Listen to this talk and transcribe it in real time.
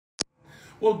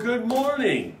Well, good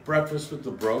morning. Breakfast with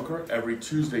the Broker every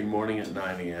Tuesday morning at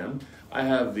 9 a.m. I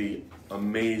have the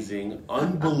amazing,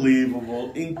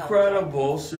 unbelievable,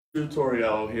 incredible Sue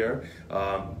Tauriello here.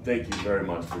 Thank you very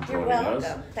much for joining us. You're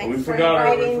welcome. Thanks for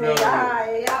inviting me.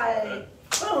 Aye.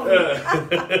 Boom.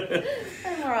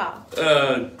 And we're off.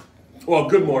 Well,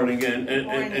 good morning,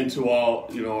 and to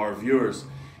all our viewers.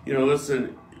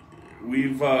 Listen.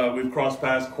 We've crossed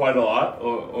paths quite a lot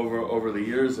over the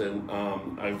years, and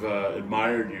I've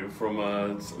admired you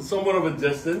from somewhat of a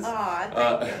distance.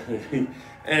 Thank you.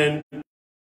 And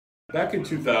back in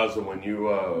 2000, when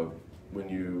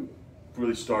you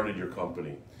really started your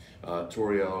company,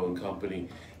 Tauriello and Company,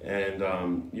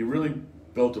 and you really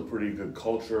built a pretty good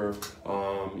culture.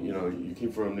 You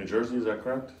came from New Jersey, is that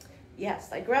correct?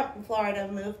 Yes, I grew up in Florida,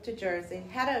 moved to Jersey,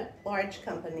 had a large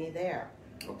company there.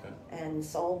 Okay. And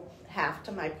sold half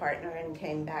to my partner and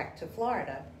came back to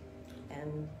Florida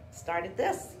and started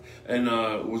this. And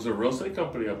was a real estate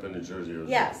company up in New Jersey?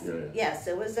 Yes, yes.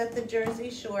 It was at the Jersey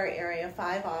Shore area,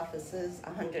 5 offices,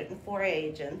 104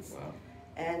 agents. Wow.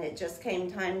 And it just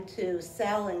came time to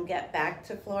sell and get back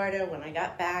to Florida. When I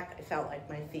got back, I felt like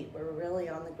my feet were really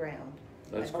on the ground.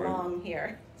 That's I belong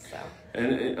here. So.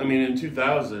 And I mean, in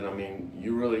 2000,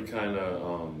 you really kind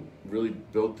of really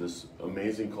built this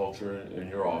amazing culture in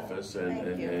your office,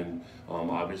 and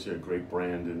obviously a great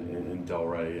brand in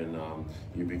Delray, and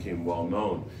you became well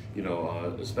known.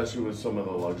 Especially with some of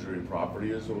the luxury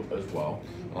property as well.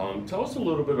 Tell us a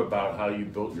little bit about how you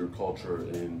built your culture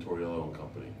in Tauriello and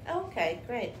Company. Okay,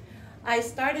 great. I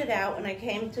started out when I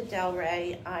came to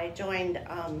Delray. I joined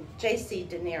J.C.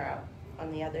 De Niro on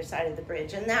the other side of the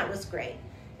bridge, and that was great.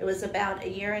 It was about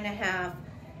 1.5 years,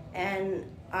 and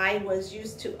I was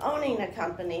used to owning a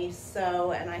company,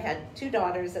 and I had 2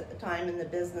 daughters at the time in the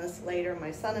business. Later,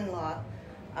 my son-in-law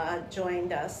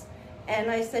joined us, and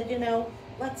I said,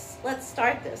 let's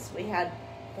start this. We had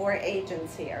 4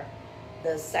 agents here.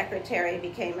 The secretary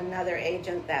became another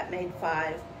agent, that made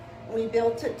 5. We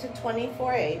built it to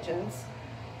 24 agents.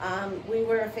 We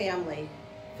were a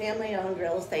family-owned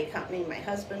real estate company. My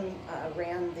husband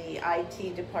ran the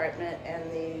IT department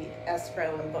and the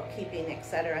escrow and bookkeeping,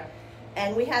 etc.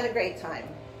 And we had a great time.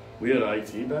 We had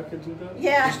IT back in 2000?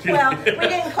 Yeah, well, we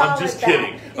didn't call I'm just it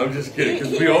kidding. that. I'm just kidding,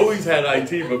 because we always had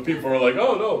IT, but people are like,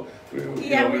 oh, no.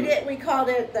 We called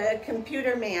it the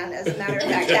computer man, as a matter of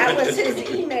fact. That was his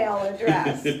email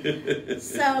address.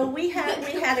 So we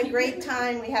had a great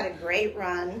time. We had a great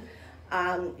run,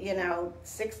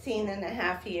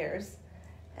 16.5 years.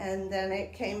 And then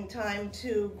it came time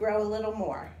to grow a little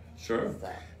more. Sure. So.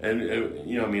 And,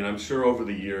 I'm sure over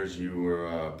the years you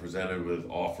were presented with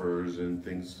offers and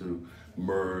things to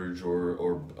merge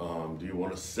or do you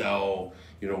want to sell?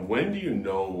 When do you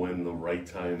know when the right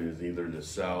time is either to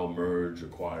sell, merge,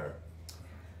 acquire?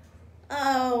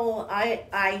 Oh,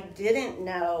 I didn't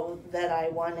know that I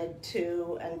wanted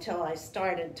to until I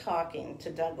started talking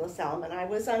to Douglas Eliman. I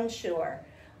was unsure.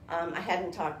 I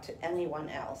hadn't talked to anyone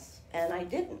else, and I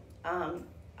didn't.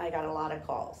 I got a lot of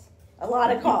calls.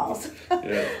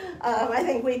 Yeah. I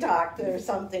think we talked or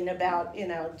something about,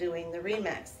 doing the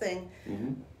RE/MAX thing.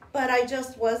 Mm-hmm. But I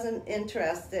just wasn't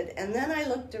interested. And then I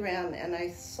looked around and I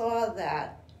saw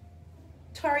that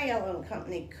Tauriello and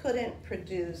Company couldn't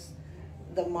produce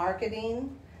the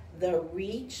marketing, the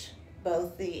reach,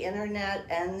 both the internet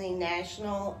and the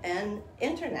national and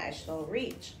international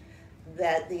reach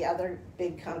that the other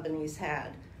big companies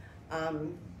had.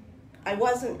 I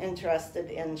wasn't interested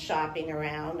in shopping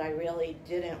around. I really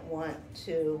didn't want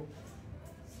to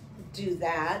do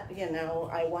that.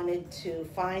 I wanted to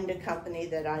find a company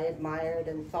that I admired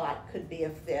and thought could be a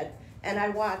fit. And I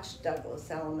watched Douglas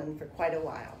Eliman for quite a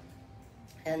while.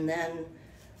 And then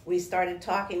we started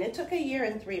talking. It took 1 year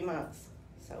and 3 months.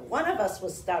 So one of us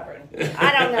was stubborn.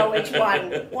 I don't know which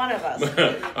one. One of us.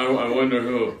 I wonder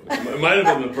who. It might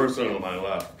have been the person on my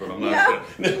left, but I'm not sure.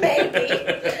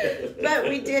 Maybe. But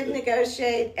we did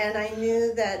negotiate, and I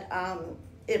knew that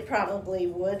it probably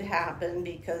would happen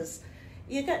because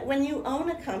when you own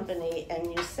a company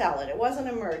and you sell it, it wasn't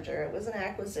a merger, it was an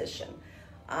acquisition.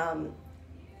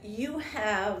 You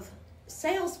have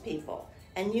salespeople,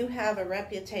 and you have a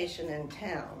reputation in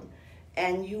town.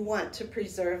 And you want to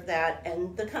preserve that,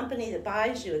 and the company that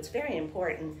buys you, it's very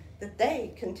important that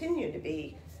they continue to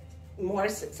be more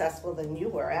successful than you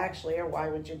were actually, or why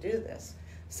would you do this?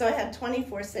 So I had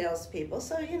 24 salespeople,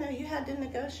 so you had to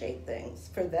negotiate things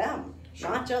for them, sure,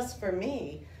 not just for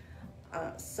me.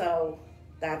 So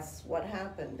that's what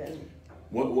happened. And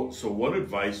what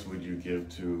advice would you give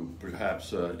to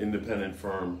perhaps an independent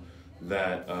firm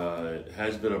that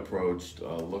has been approached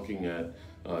looking at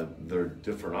their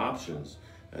different options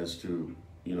as to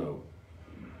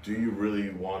do you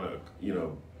really want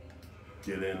to,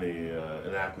 get in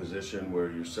an acquisition where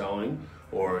you're selling,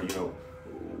 or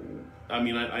I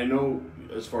mean, I know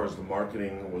as far as the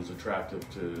marketing was attractive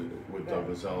with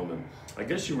Douglas Elliman, I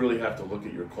guess you really have to look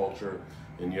at your culture,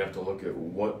 and you have to look at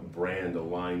what brand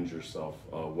aligns yourself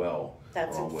well.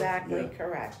 That's exactly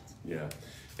correct. Yeah.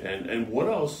 And what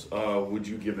else would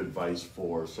you give advice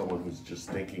for someone who's just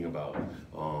thinking about,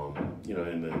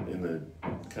 in the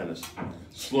kind of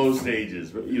slow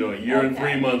stages, a year and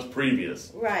 3 months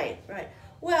previous? Right.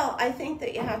 Well, I think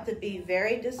that you have to be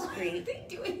very discreet,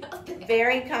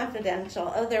 very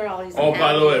confidential. Oh, they're always. Oh,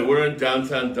 by the way, we're in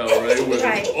downtown Delray, where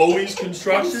there's always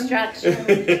construction.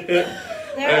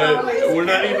 We're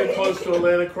not even close to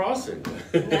Atlantic Crossing.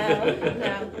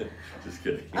 No. Just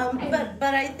kidding.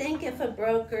 But I think if a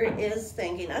broker is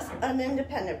thinking, an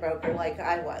independent broker like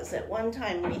I was, at one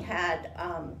time we had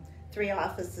 3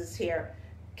 offices here,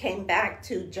 came back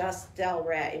to just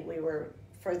Delray. We were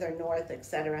further north,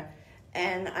 etc.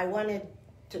 And I wanted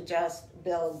to just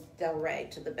build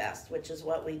Delray to the best, which is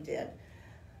what we did.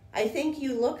 I think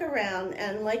you look around,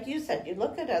 and like you said, you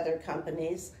look at other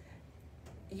companies.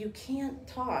 You can't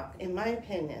talk, in my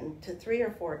opinion, to 3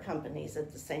 or 4 companies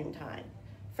at the same time.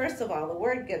 First of all, the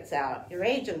word gets out. Your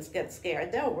agents get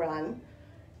scared. They'll run.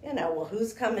 Well,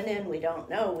 who's coming in? We don't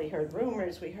know. We heard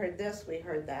rumors. We heard this. We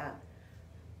heard that.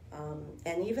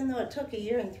 And even though it took 1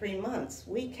 year and 3 months,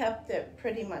 we kept it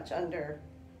pretty much under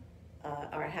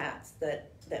our hats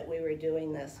that we were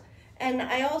doing this. And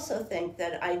I also think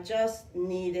that I just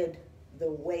needed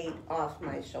the weight off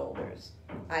my shoulders.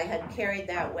 I had carried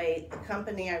that weight. The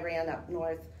company I ran up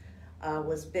north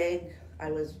was big. I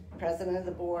was president of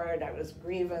the board. I was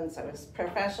grievance. I was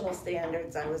professional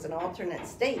standards. I was an alternate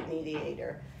state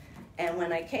mediator. And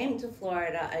when I came to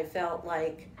Florida, I felt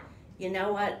like, you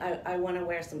know what, I want to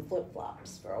wear some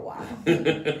flip-flops for a while.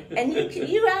 And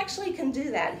you actually can do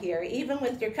that here, even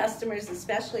with your customers,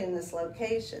 especially in this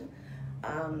location.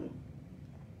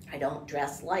 I don't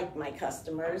dress like my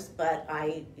customers, but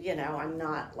I'm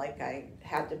not like I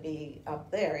had to be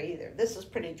up there either. This is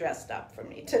pretty dressed up for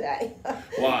me today.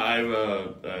 Well, I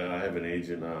have an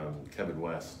agent, Kevin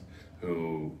West,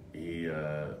 who he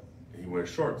wears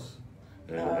shorts.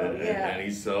 And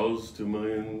he sells $2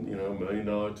 million, $1 million,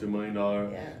 $2 million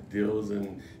deals,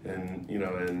 and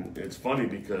it's funny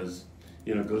because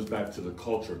it goes back to the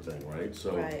culture thing, right?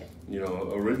 So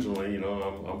originally,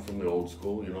 I'm from the old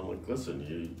school. Like, listen,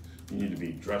 you need to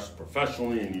be dressed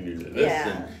professionally, and you need this,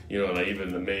 and and I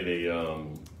even made a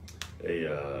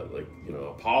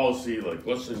policy, like,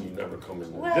 listen, you never come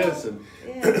in with this, and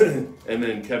and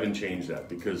then Kevin changed that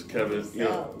because Kevin,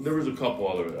 there was a couple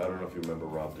other, I don't know if you remember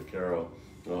Rob DeCaro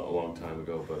a long time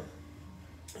ago, but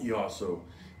he also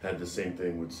had the same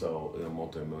thing, would sell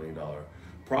multi-million-dollar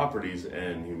properties,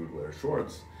 and he would wear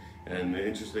shorts. And the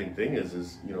interesting thing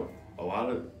is a lot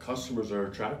of customers are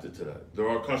attracted to that. There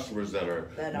are customers that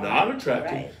are not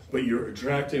attracted, but you're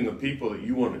attracting the people that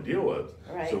you want to deal with.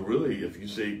 Right. So really, if you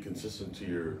stay consistent to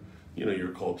your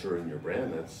culture and your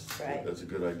brand, that's a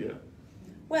good idea.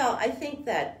 Well, I think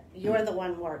that you're the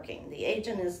one working. The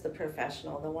agent is the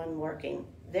professional, the one working.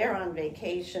 They're on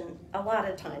vacation. A lot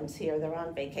of times here, they're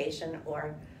on vacation,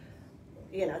 or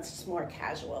it's just more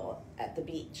casual at the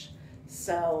beach.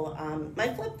 So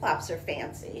my flip-flops are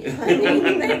fancy. I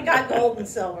mean, they've got gold and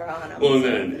silver on them. Well,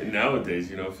 then nowadays,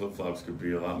 flip-flops could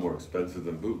be a lot more expensive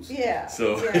than boots. Yeah.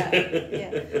 So.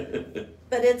 Yeah.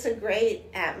 But it's a great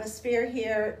atmosphere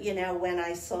here. When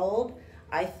I sold,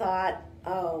 I thought,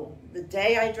 oh, the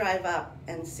day I drive up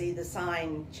and see the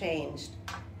sign changed,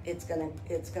 it's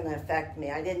gonna affect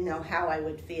me. I didn't know how I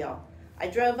would feel. I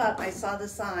drove up, I saw the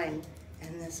sign,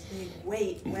 and this big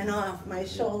weight went off my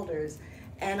shoulders.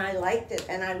 And I liked it,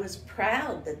 and I was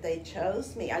proud that they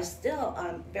chose me.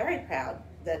 I'm very proud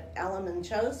that Eliman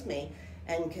chose me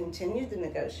and continued the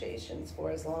negotiations for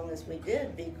as long as we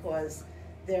did, because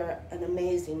they're an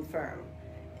amazing firm.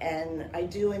 And I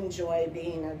do enjoy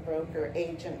being a broker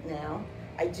agent now.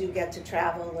 I do get to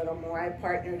travel a little more. I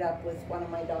partnered up with one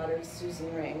of my daughters,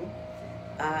 Susan Ring,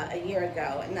 a year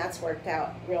ago, and that's worked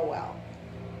out real well.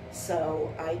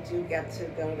 So I do get to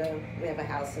we have a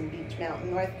house in Beach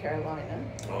Mountain, North Carolina,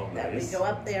 that we go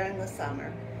up there in the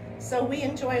summer. So we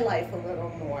enjoy life a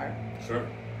little more. Sure.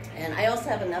 And I also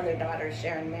have another daughter,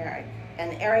 Sharon Merrick,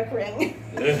 and Eric Ring,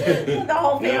 the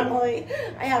whole family.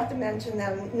 I have to mention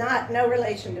them. No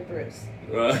relation to Bruce.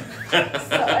 So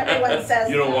everyone says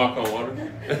you don't walk on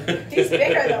water. He's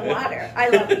bigger than water. I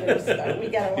love Bruce, though. We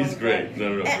get along. He's great.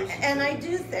 No, and I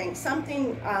do think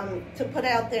something to put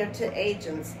out there to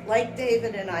agents like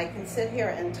David and I can sit here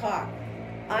and talk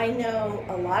I know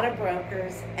a lot of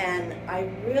brokers, and I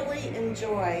really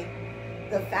enjoy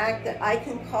the fact that I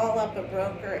can call up a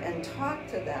broker and talk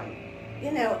to them.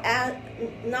 You know,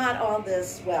 not all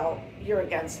this, well, you're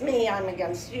against me, I'm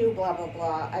against you, blah, blah,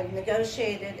 blah. I've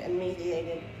negotiated and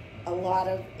mediated a lot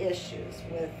of issues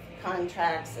with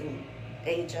contracts and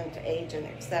agent to agent,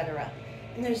 etc.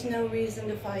 And there's no reason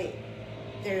to fight.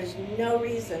 There's no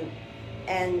reason.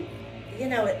 And, you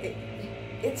know,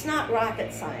 it's not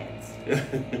rocket science,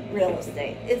 real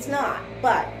estate. It's not.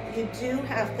 But you do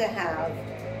have to have,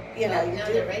 you know,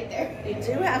 they're right there. You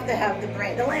do have to have the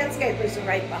brain. The landscapers are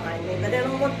right behind me, but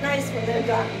it'll look nice when they're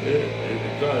done.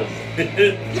 It does.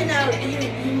 You know,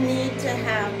 you need to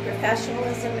have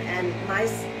professionalism, and my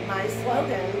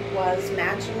slogan was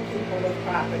matching people with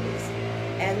properties.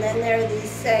 And then there are these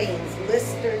sayings: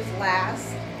 listers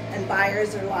last, and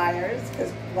buyers are liars,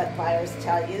 because what buyers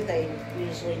tell you, they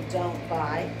usually don't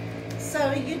buy.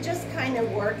 So you just kind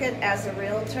of work it as a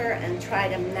realtor and try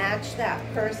to match that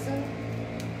person,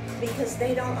 because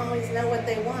they don't always know what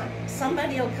they want.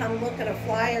 Somebody will come look at a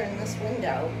flyer in this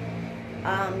window,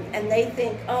 and they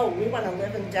think, oh, we want to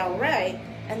live in Delray,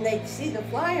 and they see the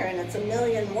flyer and it's $1.1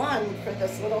 million for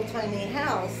this little tiny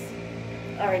house,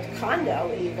 or a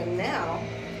condo even now,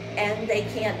 and they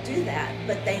can't do that,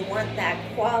 but they want that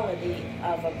quality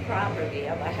of a property,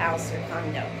 of a house or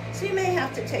condo. So you may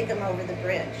have to take them over the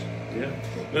bridge. Yeah.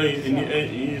 No,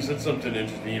 you said something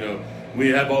interesting. You know, we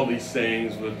have all these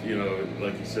sayings with, you know,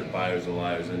 like you said, buyers are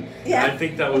liars, and yeah. I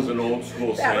think that was an old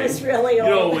school saying. That was really old.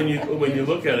 You know, when you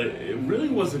look at it, it really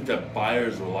wasn't that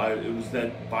buyers were liars. It was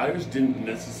that buyers didn't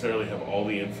necessarily have all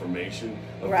the information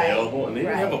available, and they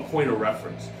didn't have a point of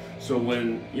reference. So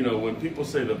when people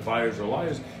say that buyers are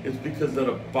liars, it's because that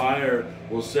a buyer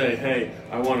will say, hey,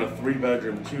 I want a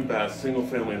 3-bedroom, 2-bath,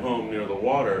 single-family home near the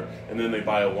water, and then they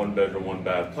buy a 1-bedroom,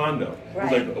 1-bath condo.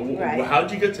 Right. It's like, how'd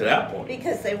you get to that point?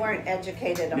 Because they weren't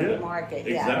educated on the market.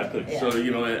 Exactly. Yeah. So, you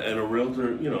know, and a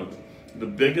realtor, you know, the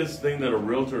biggest thing that a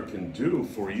realtor can do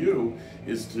for you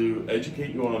is to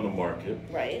educate you on the market,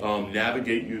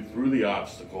 navigate you through the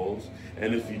obstacles,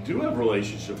 and if you do have a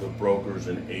relationship with brokers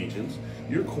and agents,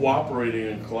 you're cooperating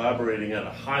and collaborating at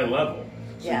a high level.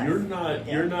 So you're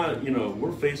not, you know,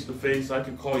 we're face to face. I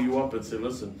could call you up and say,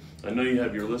 listen, I know you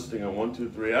have your listing on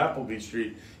 123 Appleby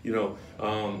Street, you know,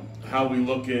 how we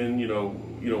looking, you know,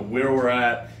 where we're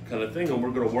at, kind of thing, and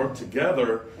we're going to work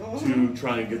together to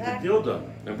try and get the deal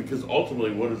done. And because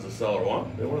ultimately, what does the seller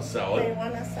want? They want to sell it. They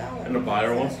want to sell it. And the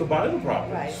buyer wants to buy the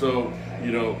property. Right. So,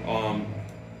 you know,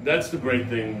 that's the great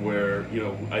thing where, you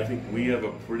know, I think we have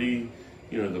a pretty,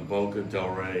 you know, the Boca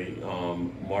Delray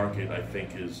market, I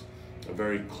think, is a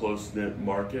very close-knit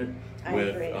market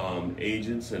with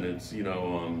agents, and it's, you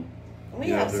know, we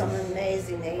have some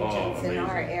amazing agents in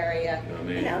our area.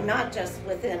 Amazing. You know, not just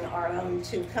within our own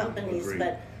 2 companies,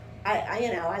 but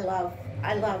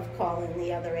I love calling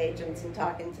the other agents and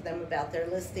talking to them about their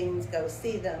listings, go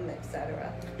see them,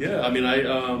 etc. Yeah, I mean,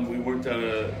 we worked at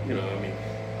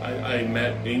I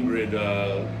met Ingrid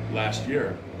last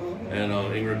year, and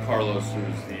Ingrid Carlos,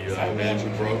 who's the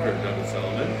managing broker at Douglas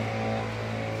Eliman.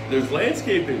 There's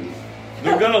landscaping.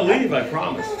 They're gonna leave, I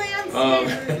promise.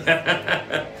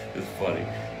 It's funny,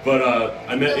 but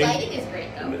I met. The lighting is great,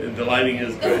 though. The lighting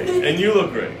is great, and you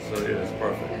look great, so yeah, it's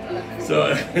perfect.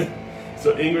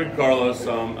 So Ingrid Carlos,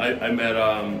 I met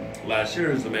last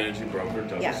year as the managing broker at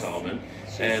Douglas Eliman,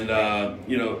 and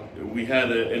you know, we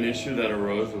had an issue that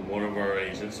arose with one of our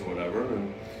agents or whatever,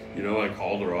 and you know, I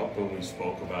called her up and we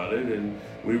spoke about it and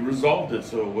we resolved it,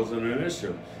 so it wasn't an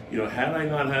issue. You know, had I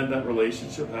not had that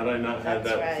relationship, had I not had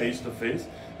that face-to-face,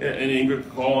 and Ingrid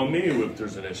could call on me if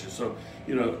there's an issue. So,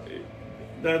 you know,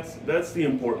 that's the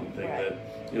important thing,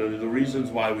 that, you know, the reasons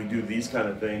why we do these kind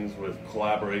of things with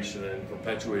collaboration and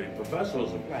perpetuating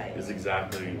professionalism is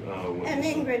exactly what. And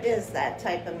Ingrid is that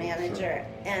type of manager,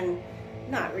 and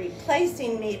not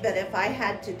replacing me, but if I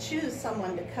had to choose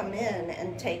someone to come in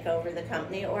and take over the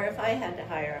company, or if I had to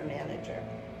hire a manager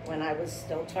when I was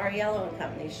still Tauriello and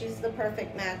Company, she's the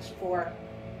perfect match for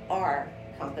our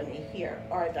company here,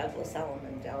 our Douglas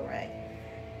Eliman Delray.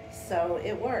 So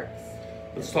it works.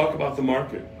 Let's talk about the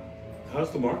market.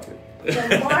 How's the market?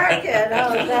 The market,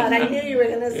 oh God, I knew you were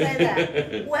going to say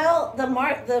that. Well,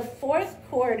 the fourth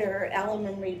quarter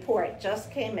Eliman report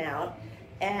just came out,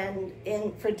 and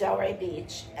for Delray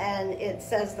Beach, and it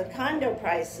says the condo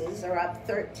prices are up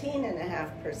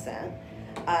 13.5%,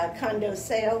 condo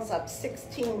sales up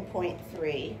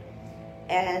 16.3%,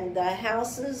 and the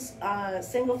houses,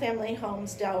 single-family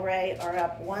homes Delray are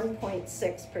up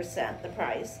 1.6%, the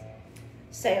price,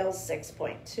 sales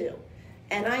 6.2%.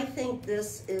 And I think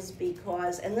this is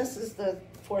because, and this is the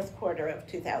fourth quarter of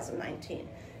 2019.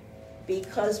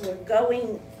 Because we're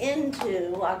going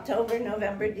into October,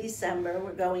 November, December,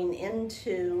 we're going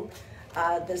into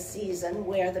the season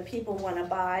where the people want to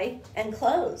buy and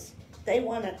close. They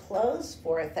want to close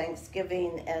for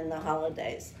Thanksgiving and the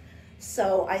holidays.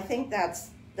 So I think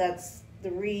that's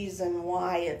the reason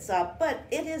why it's up, but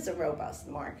it is a robust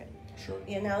market. Sure.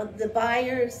 You know, the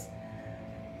buyers,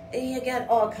 you get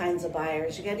all kinds of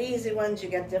buyers. You get easy ones, you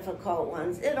get difficult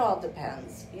ones. It all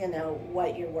depends, you know,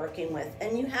 what you're working with.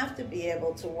 And you have to be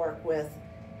able to work with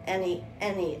any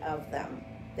of them.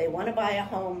 They want to buy a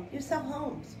home, you sell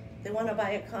homes. They want to buy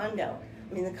a condo.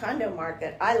 I mean, the condo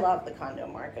market, I love the condo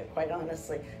market, quite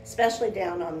honestly, especially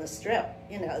down on the Strip.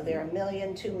 You know, they're $1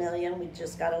 million, $2 million. We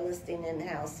just got a listing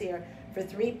in-house here for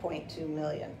 $3.2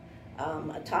 million.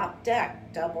 A top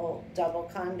deck, double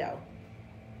condo.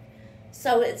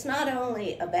 So it's not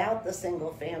only about the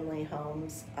single family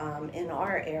homes in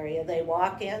our area. They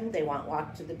walk in, they want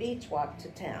walk to the beach, walk to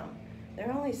town. There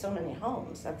are only so many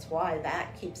homes. That's why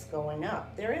that keeps going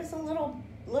up. There is a little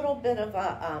bit of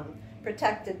a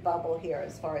protected bubble here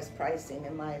as far as pricing,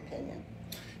 in my opinion.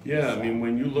 Yeah, I mean,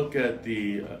 when you look at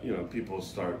the, you know, people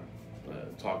start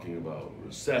talking about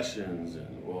recessions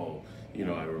and, well, you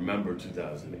know, I remember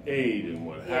 2008 and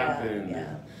what happened,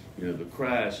 and, you know, the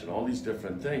crash and all these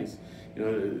different things. You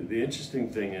know, the interesting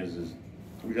thing is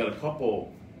we got a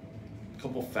couple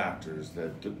factors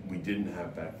that we didn't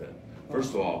have back then. First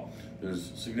of all,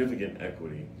 there's significant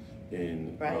equity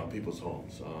in people's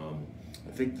homes.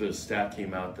 I think the stat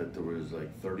came out that there was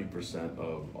like 30%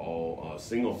 of all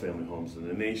single-family homes in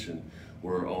the nation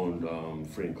were owned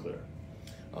free and clear.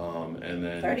 And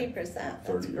then 30%,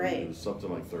 that's great. It was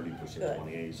something like 30%, Good.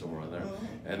 28, somewhere on there.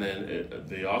 And then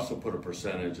they also put a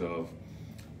percentage of,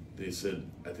 they said,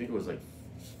 I think it was like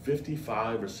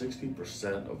 55 or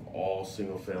 60% of all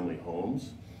single-family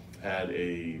homes had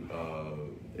a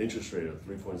interest rate of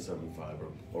 3.75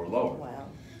 or lower. Wow.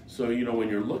 So, you know, when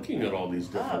you're looking at all these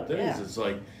different things, it's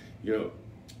like, you know,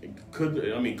 could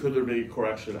there be a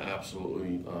correction?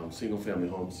 Absolutely. Single-family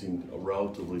homes seem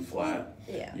relatively flat.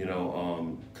 Yeah. You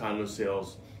know, condo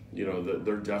sales, you know,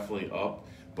 they're definitely up,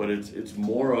 but it's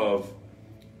more of,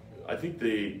 I think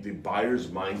the buyers'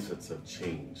 mindsets have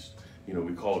changed. You know,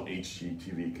 we call it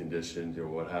HGTV conditioned or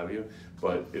what have you,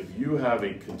 but if you have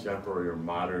a contemporary or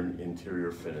modern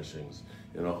interior finishings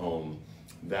in a home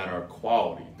that are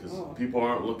quality, because people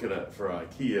aren't looking for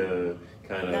IKEA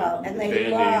kind of and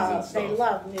Band-Aids and stuff. they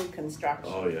love new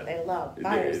construction. Oh yeah,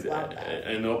 Buyers love that,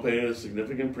 and they'll pay a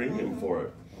significant premium for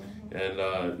it. And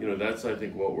you know, that's, I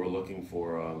think, what we're looking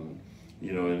for.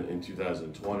 You know, in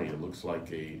 2020, it looks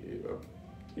like a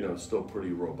you know, still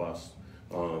pretty robust.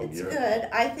 It's good.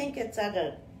 I think it's at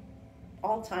an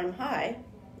all-time high,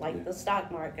 like the stock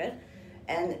market,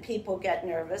 and people get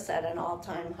nervous at an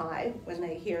all-time high when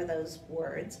they hear those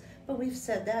words. But we've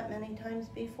said that many times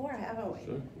before, haven't we?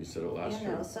 Sure, we said it last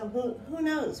year. So who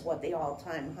knows what the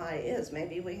all-time high is?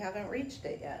 Maybe we haven't reached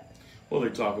it yet. Well, they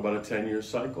talk about a 10-year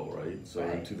cycle, right? So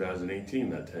in 2018,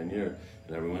 that 10-year,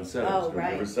 and everyone said it's going to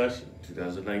be a recession.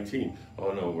 2019,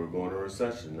 oh no, we're going to a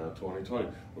recession. Now 2020,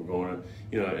 we're going to,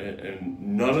 you know, and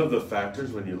none of the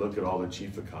factors, when you look at all the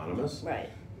chief economists,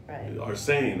 are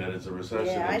saying that it's a recession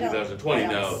in 2020.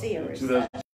 Now,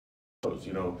 2020,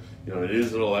 you know, it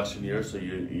is an election year, so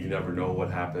you never know what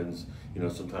happens. You know,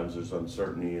 sometimes there's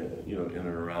uncertainty, you know, in and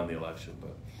around the election.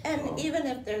 But even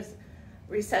if there's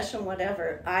recession,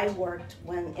 whatever, I worked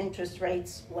when interest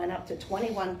rates went up to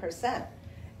 21%.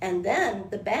 And then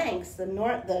the banks,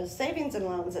 the savings and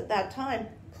loans at that time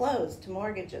closed to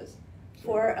mortgages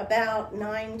for about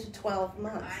 9 to 12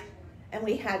 months. And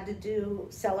we had to do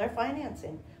seller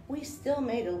financing. We still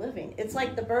made a living. It's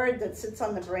like the bird that sits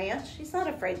on the branch. He's not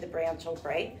afraid the branch will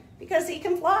break because he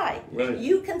can fly. Right.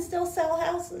 You can still sell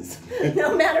houses.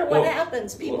 No matter what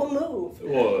happens, people move.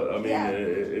 Well, I mean,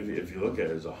 if you look at it,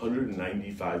 there's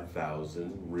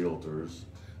 195,000 realtors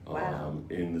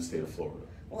in the state of Florida.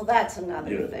 Well, that's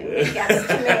another thing. It gets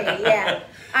to me,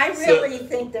 I really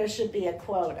think there should be a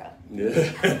quota.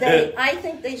 I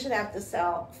think they should have to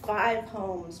sell 5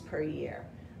 homes per year.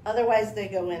 Otherwise, they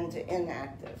go into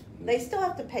inactive. They still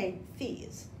have to pay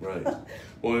fees. Right.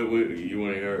 Well, you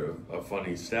want to hear a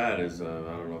funny stat? I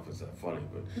don't know if it's that funny,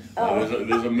 but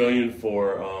there's 1 million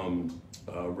for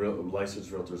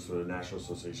licensed realtors for the National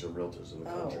Association of Realtors in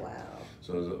the country. Oh, wow.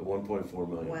 So there's 1.4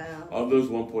 million. Wow. Of those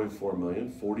 1.4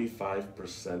 million,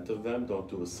 45% of them don't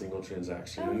do a single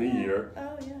transaction in a year.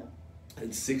 Oh, yeah.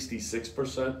 And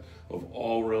 66% of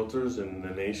all realtors in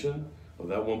the nation, of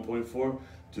that 1.4,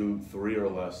 do 3 or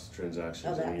less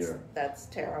transactions in a year. That's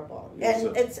terrible. Yeah,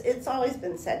 and it's always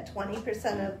been said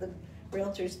 20% of the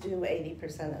realtors do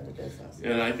 80% of the business.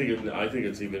 And I think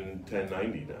it's even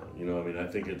 10-90 now. You know, I mean, I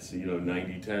think it's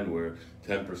 90-10, where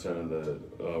 10% of the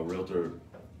realtors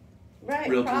probably,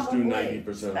 do 90% of the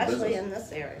business. Especially in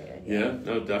this area. Yeah,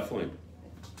 no, definitely.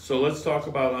 So let's talk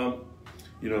about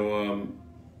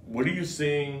what are you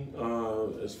seeing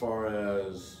as far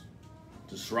as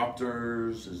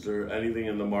disruptors? Is there anything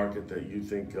in the market that you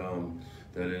think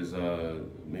that is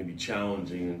maybe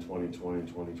challenging in 2020,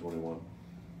 2021?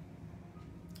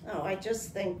 Oh, I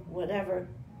just think whatever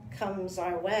comes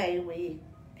our way, we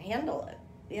handle it.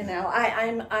 You know,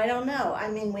 I don't know. I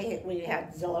mean, we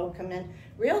had Zillow come in.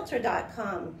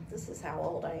 Realtor.com, this is how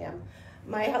old I am.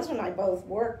 My husband and I both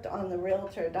worked on the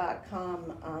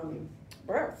Realtor.com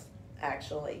birth,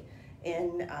 actually,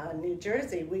 in New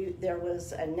Jersey. There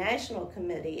was a national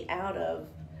committee out of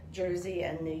Jersey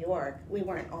and New York. We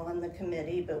weren't on the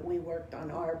committee, but we worked on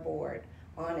our board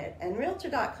on it. And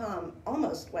Realtor.com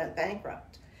almost went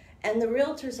bankrupt. And the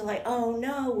realtors are like, oh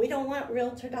no, we don't want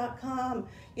Realtor.com.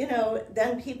 You know,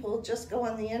 then people just go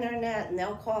on the internet and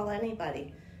they'll call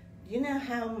anybody. Do you know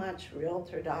how much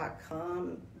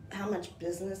Realtor.com, how much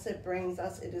business it brings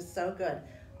us? It is so good.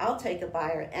 I'll take a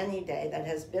buyer any day that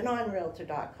has been on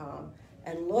Realtor.com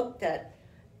and looked at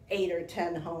 8 or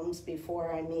 10 homes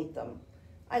before I meet them.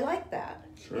 I like that,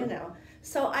 sure. You know.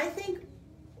 So I think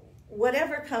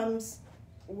whatever comes,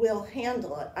 we'll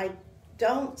handle it. I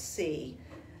don't see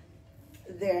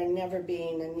there never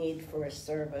being a need for a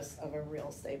service of a real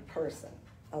estate person,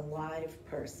 a live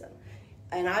person.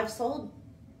 And I've sold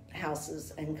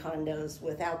houses and condos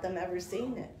without them ever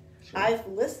seeing it. Sure. I've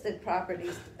listed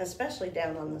properties, especially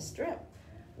down on the Strip,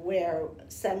 where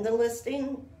send the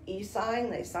listing, e-sign,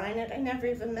 they sign it. I never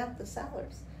even met the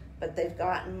sellers, but they've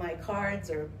gotten my cards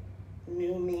or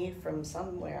knew me from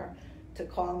somewhere to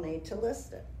call me to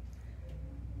list it.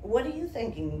 What are you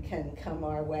thinking can come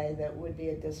our way that would be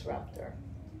a disruptor?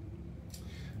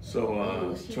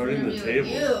 So, turning the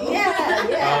table.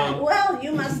 Yeah. Well,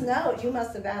 you must know. You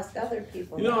must have asked other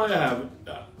people. You know, I have.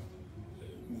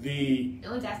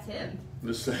 No one's asked him.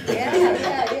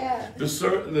 Yeah. The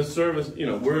service, you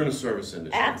know, we're in a service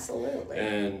industry. Absolutely.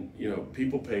 And, you know,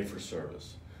 people pay for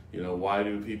service. You know, why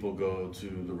do people go to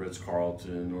the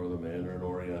Ritz-Carlton or the Manor in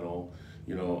Oriental,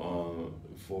 you know,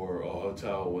 for a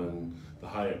hotel when the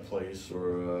Hyatt Place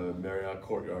or Marriott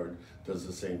Courtyard does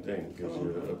the same thing, gives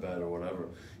you a bed or whatever?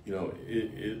 You know,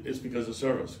 it's because of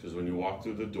service. Because when you walk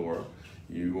through the door,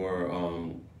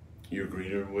 you're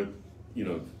greeted with, you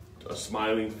know, a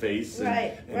smiling face,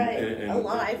 and a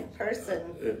live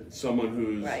person, someone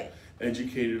who's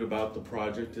educated about the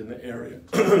project in the area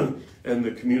and the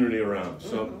community around.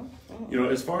 So, you know,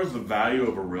 as far as the value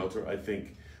of a realtor, I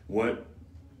think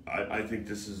I think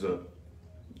this is the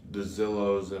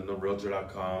Zillows and the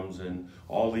Realtor.coms and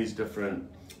all these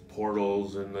different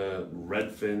portals and the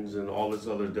Redfins and all this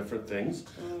other different things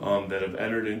that have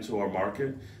entered into our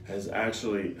market has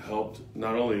actually helped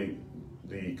not only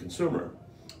the consumer,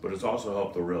 but it's also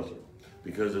helped the realtor,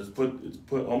 because it's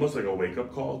put almost like a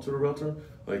wake-up call to the realtor,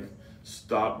 like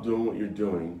stop doing what you're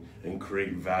doing and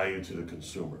create value to the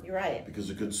consumer. You're right. Because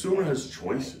the consumer has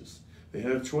choices. They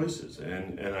have choices,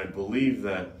 and I believe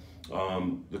that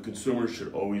the consumer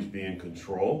should always be in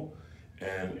control,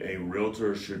 and a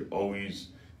realtor should always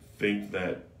think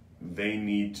that they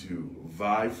need to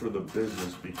vie for the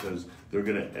business because they're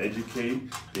going to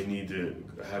educate, they need to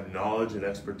have knowledge and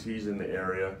expertise in the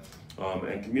area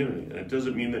and community. And it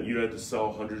doesn't mean that you have to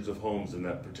sell hundreds of homes in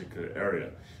that particular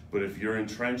area, but if you're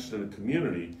entrenched in a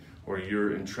community or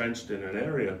you're entrenched in an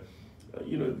area,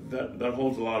 you know, that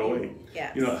holds a lot of weight.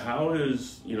 Yes. You know, how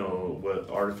is, you know, what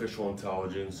artificial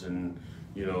intelligence and,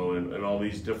 you know, and all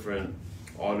these different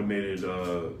automated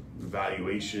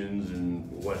valuations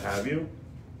and what have you,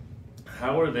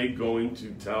 how are they going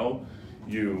to tell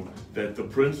you that the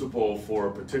principal for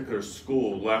a particular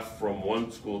school left from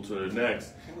one school to the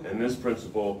next and this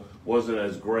principal wasn't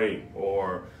as great,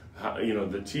 or how, you know,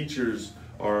 the teachers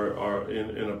are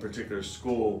in a particular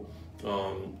school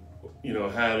you know,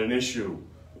 had an issue,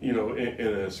 you know, in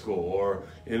a school or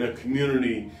in a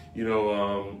community, you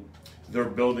know, they're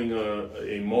building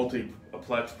a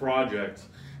multiplex project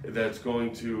that's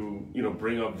going to, you know,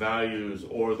 bring up values,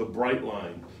 or the Bright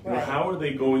Line. You know, how are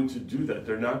they going to do that?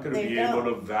 They're not going to be able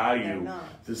to value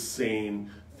the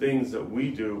same things that we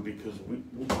do because we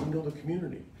know the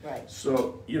community. Right.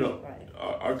 So, you know,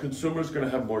 our consumers going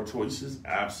to have more choices?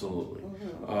 Absolutely.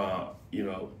 You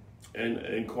know,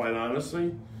 and quite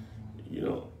honestly, you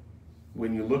know,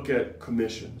 when you look at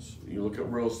commissions, you look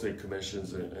at real estate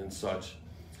commissions and such,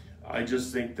 I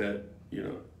just think that, you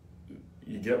know,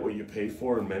 you get what you pay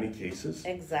for in many cases.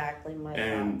 Exactly, my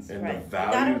And thoughts. and Right. the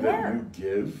value that you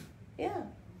give, Yeah.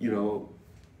 you know,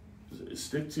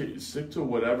 stick to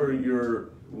whatever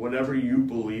you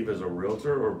believe as a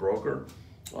realtor or broker,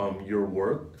 your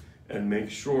worth, and make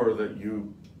sure that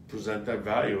you present that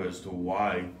value as to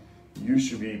why you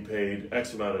should be paid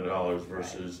X amount of dollars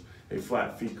versus a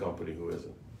flat fee company who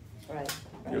isn't. Right.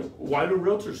 You know, why do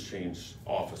realtors change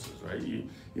offices, right? You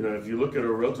know, if you look at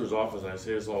a realtor's office, and I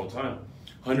say this all the time,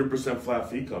 100% flat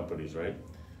fee companies, right?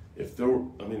 If there were,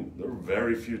 I mean, there are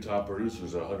very few top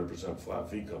producers at 100% flat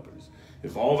fee companies.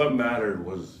 If all that mattered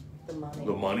was The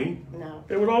money. No.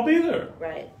 they would all be there.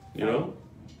 Right. You know,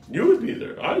 you would be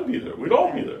there, I'd be there, we'd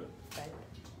all be there. Right.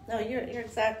 No, you're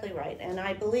exactly right. And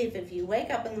I believe if you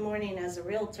wake up in the morning as a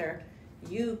realtor,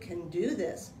 you can do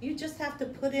this. You just have to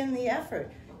put in the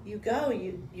effort. You go,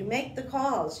 you make the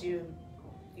calls, you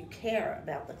care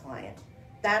about the client.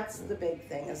 That's the big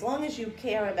thing. As long as you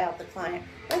care about the client,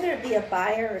 whether it be a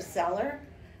buyer or seller,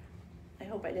 I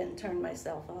hope I didn't turn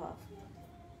myself off.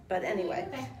 But anyway,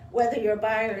 whether you're a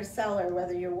buyer or seller,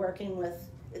 whether you're working with,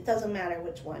 it doesn't matter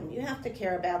which one. You have to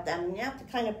care about them, and you have to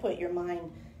kind of put your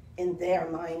mind in their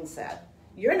mindset.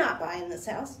 You're not buying this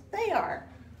house, they are.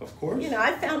 Of course. You know,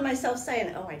 I found myself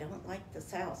saying, oh, I don't like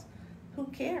this house. Who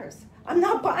cares? I'm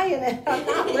not buying it. I'm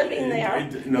not living there.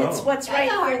 No. It's what's That's right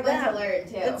a hard for one to them. learn,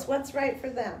 too. It's what's right for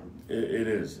them. It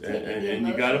is, Taking the and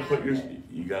you got to emotion put your, out of it.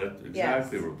 you got to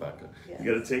exactly, Yes. Rebecca. Yes.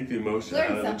 You got to take the emotion out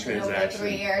Learned of the something over transaction.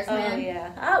 3 years, Oh, man.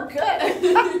 yeah. Oh,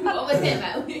 good. What was it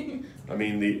about? I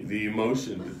mean, the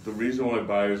emotion, the reason why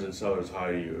buyers and sellers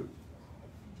hire you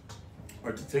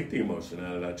are to take the emotion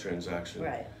out of that transaction.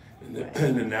 Right. And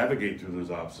to navigate through those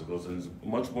obstacles. And it's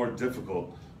much more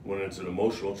difficult when it's an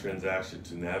emotional transaction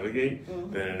to navigate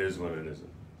than it is when it isn't.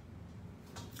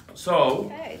 So,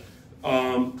 Okay.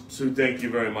 Sue, thank you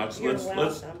very much. You're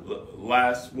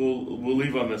Let's we'll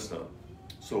leave on this note.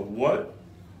 So what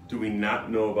do we not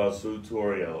know about Sue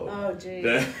Tauriello? Oh, geez.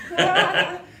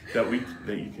 That you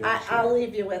can share? I'll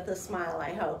leave you with a smile,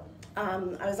 I hope. I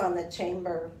was on the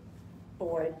chamber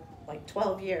board like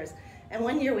 12 years. And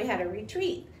one year we had a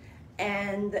retreat.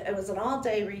 And it was an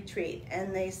all-day retreat.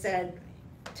 And they said,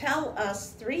 tell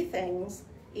us 3 things,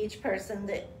 each person,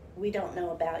 that we don't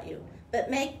know about you. But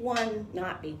make one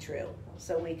not be true,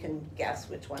 so we can guess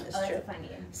which one is true. That's funny.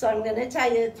 So I'm going to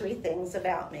tell you 3 things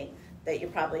about me that you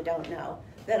probably don't know.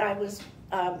 That I was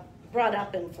brought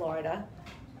up in Florida,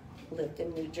 lived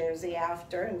in New Jersey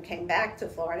after, and came back to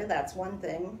Florida. That's one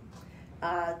thing.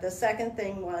 The second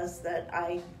thing was that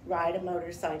I ride a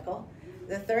motorcycle.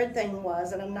 The third thing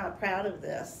was, and I'm not proud of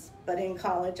this, but in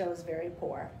college I was very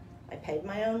poor. I paid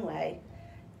my own way,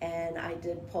 and I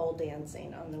did pole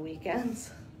dancing on the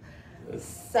weekends. I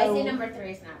say number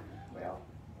 3 is not real.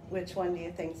 Which one do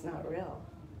you think's not real?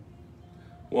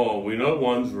 Well, we know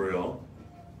one's real.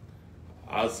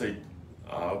 I'll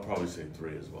probably say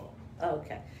 3 as well.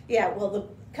 Okay. Yeah, well, the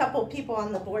couple people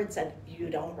on the board said, you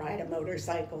don't ride a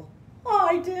motorcycle. Oh,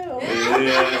 I do.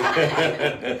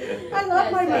 I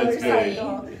love my That's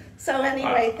motorcycle. So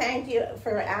anyway, thank you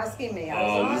for asking me. I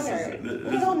was honored.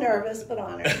 A little nervous, but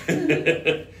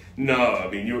honored. No, I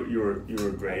mean you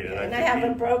were great, And I have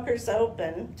a broker's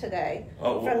open today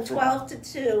from 12 to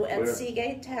 2 at where?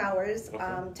 Seagate Towers, Okay.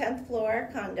 10th floor,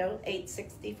 condo,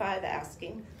 865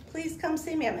 asking. Please come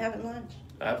see me. I'm having lunch.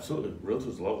 Absolutely,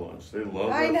 realtors love lunch. They love.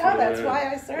 I that know. food. That's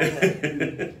why I serve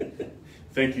it.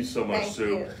 Thank you so much, Thank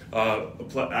Sue.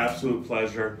 you. Absolute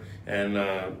pleasure, and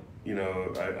you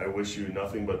know, I wish you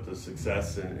nothing but the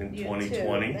success in You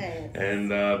 2020. too. Thanks. And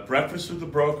Breakfast with the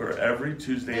Broker every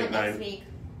Tuesday at 9. Next week.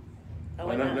 Oh,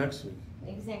 Why not next week?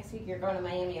 Maybe next week you're going to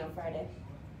Miami on Friday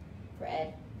for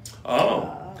Ed.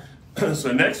 Oh,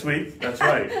 so next week. That's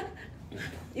right.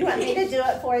 You want me to do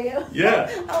it for you? Yeah.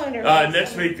 I'll introduce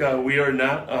Next them. week we are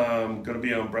not going to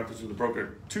be on Breakfast with the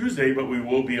Broker Tuesday, but we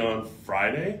will be on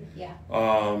Friday. Yeah.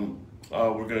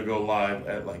 We're going to go live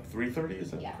at like 3:30.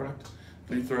 Is that Yeah. correct?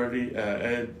 3:30.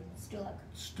 Ed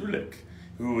Stulik,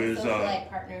 who is socialite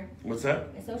partner. what's that?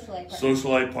 A socialite partner.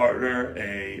 Socialite partner,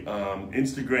 a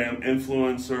Instagram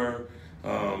influencer,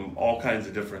 all kinds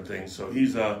of different things. So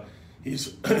he's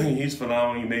he's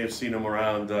phenomenal. You may have seen him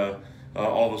around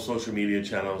all the social media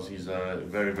channels. He's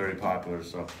very, very popular.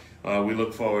 So we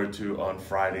look forward to on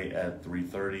Friday at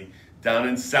 3:30 down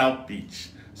in South Beach.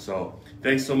 So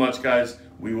thanks so much, guys.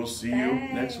 We will see you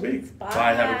next week.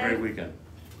 Bye. Have a great weekend.